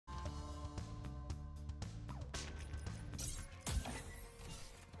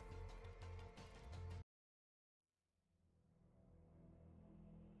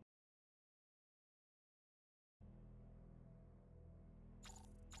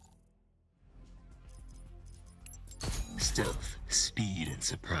Stealth, speed, and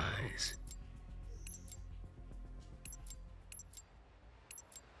surprise.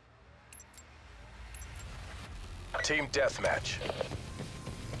 Team deathmatch.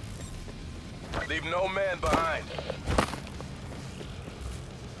 Leave no man behind.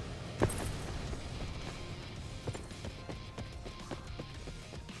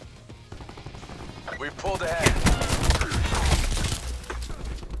 We pulled ahead.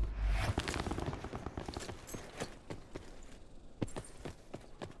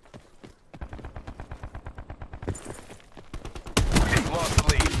 Lost the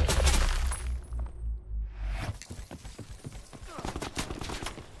lead.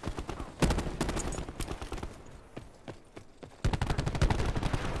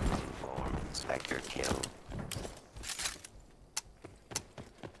 Spectre kill.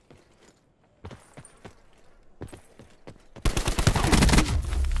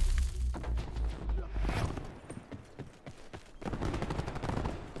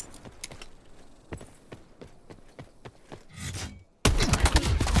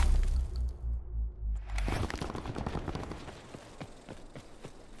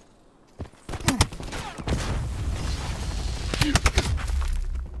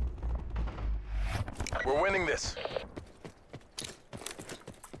 We're winning this.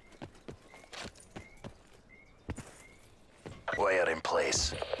 Way out in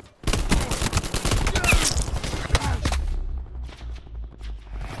place.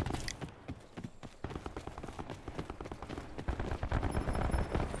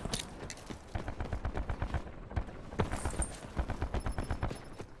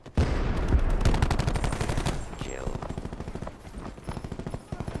 Kill.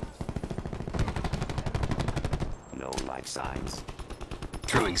 No life signs.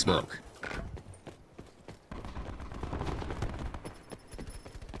 Throwing smoke.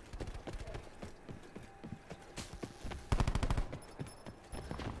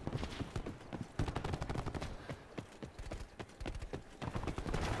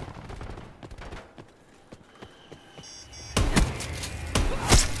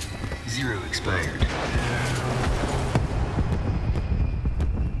 Zero expired.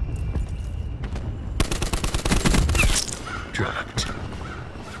 Dropped.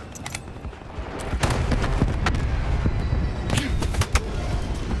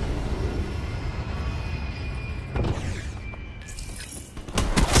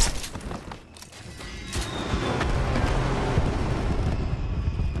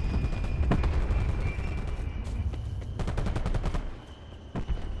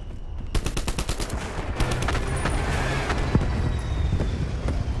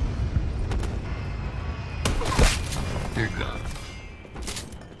 They're gone.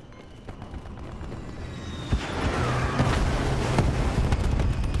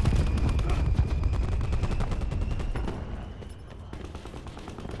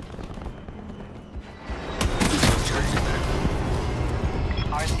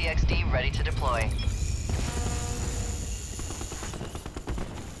 RCXD ready to deploy.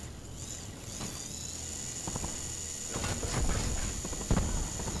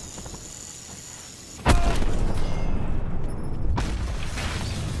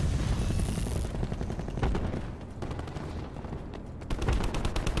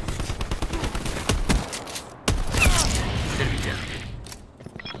 Enemy down.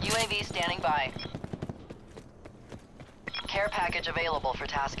 UAV standing by. Care package available for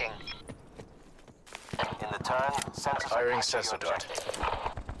tasking. In the turn, sensors Firing sensor dart.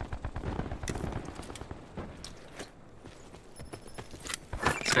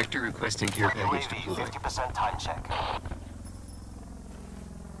 Spectre requesting care package UAV deployed. 50% time check.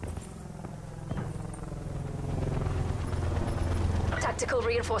 Tactical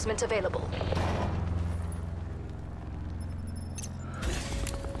reinforcement available.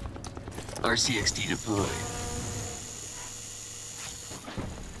 RCXD deployed.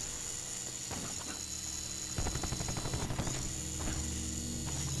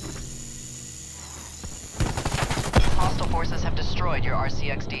 Hostile forces have destroyed your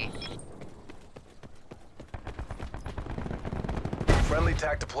RCXD. Friendly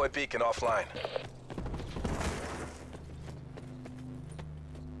TAC deploy beacon offline.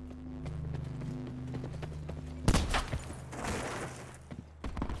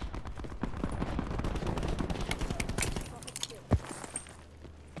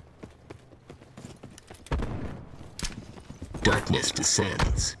 Darkness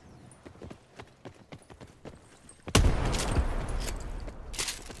descends.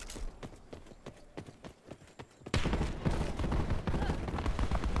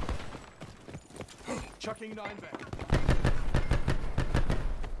 Chucking 9 back.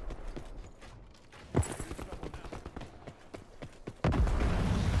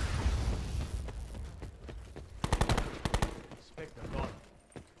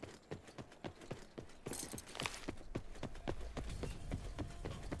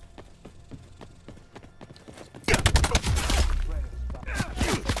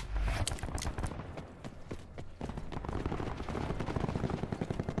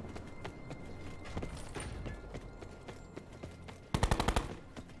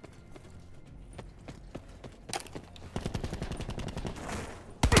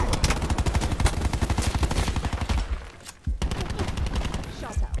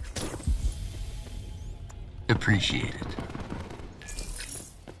 Appreciate it.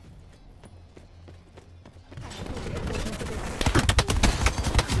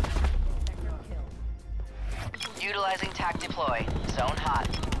 Utilizing TAC deploy. Zone hot.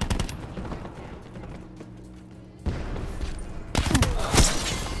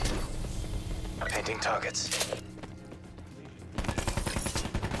 Painting targets.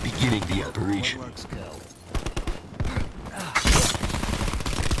 Beginning the operation.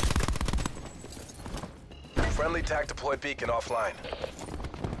 Friendly TAC deploy beacon offline.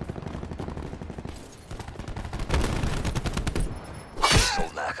 This'll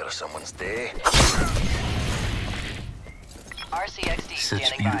knacker someone's day. RCXD Such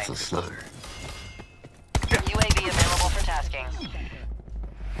standing by. beautiful slaughter. UAV available for tasking.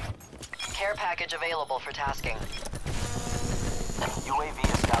 Care package available for tasking.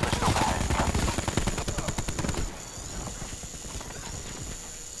 UAV established overhead.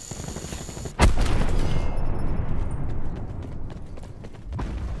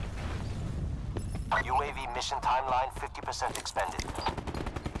 UAV mission timeline 50% expended.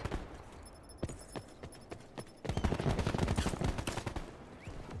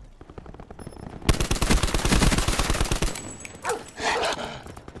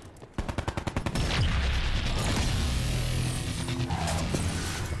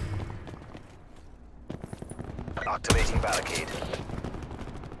 Activating barricade.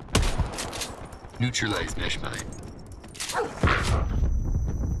 Neutralize mesh mine.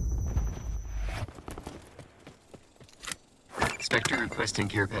 Spectre requesting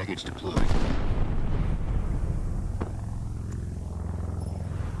care package deployed.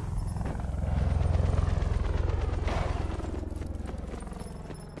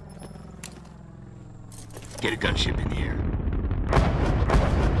 Get a gunship in the air.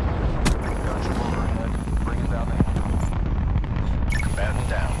 Gunship overhead. Bring it down the hill. Combatant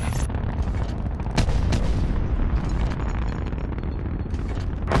down.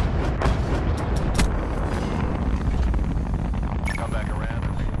 Come back around.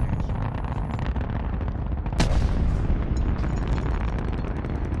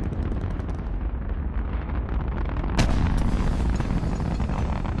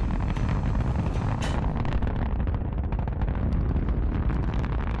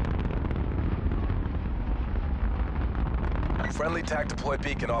 Friendly TAC deploy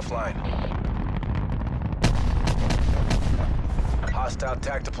beacon offline. Hostile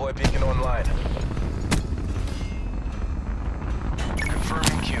TAC deploy beacon online.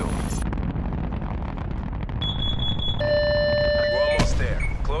 Confirming kill. We're almost there.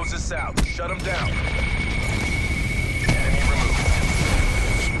 Close this out. Shut them down. Enemy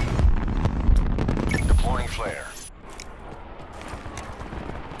removed. Deploying flare.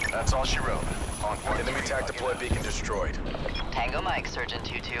 That's all she wrote. Enemy TAC deploy beacon destroyed. Tango Mike, Surgeon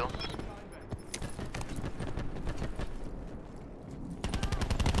 2-2.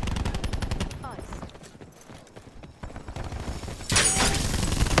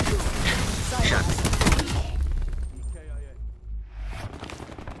 Shot.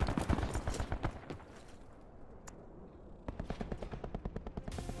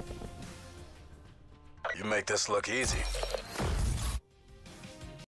 You make this look easy.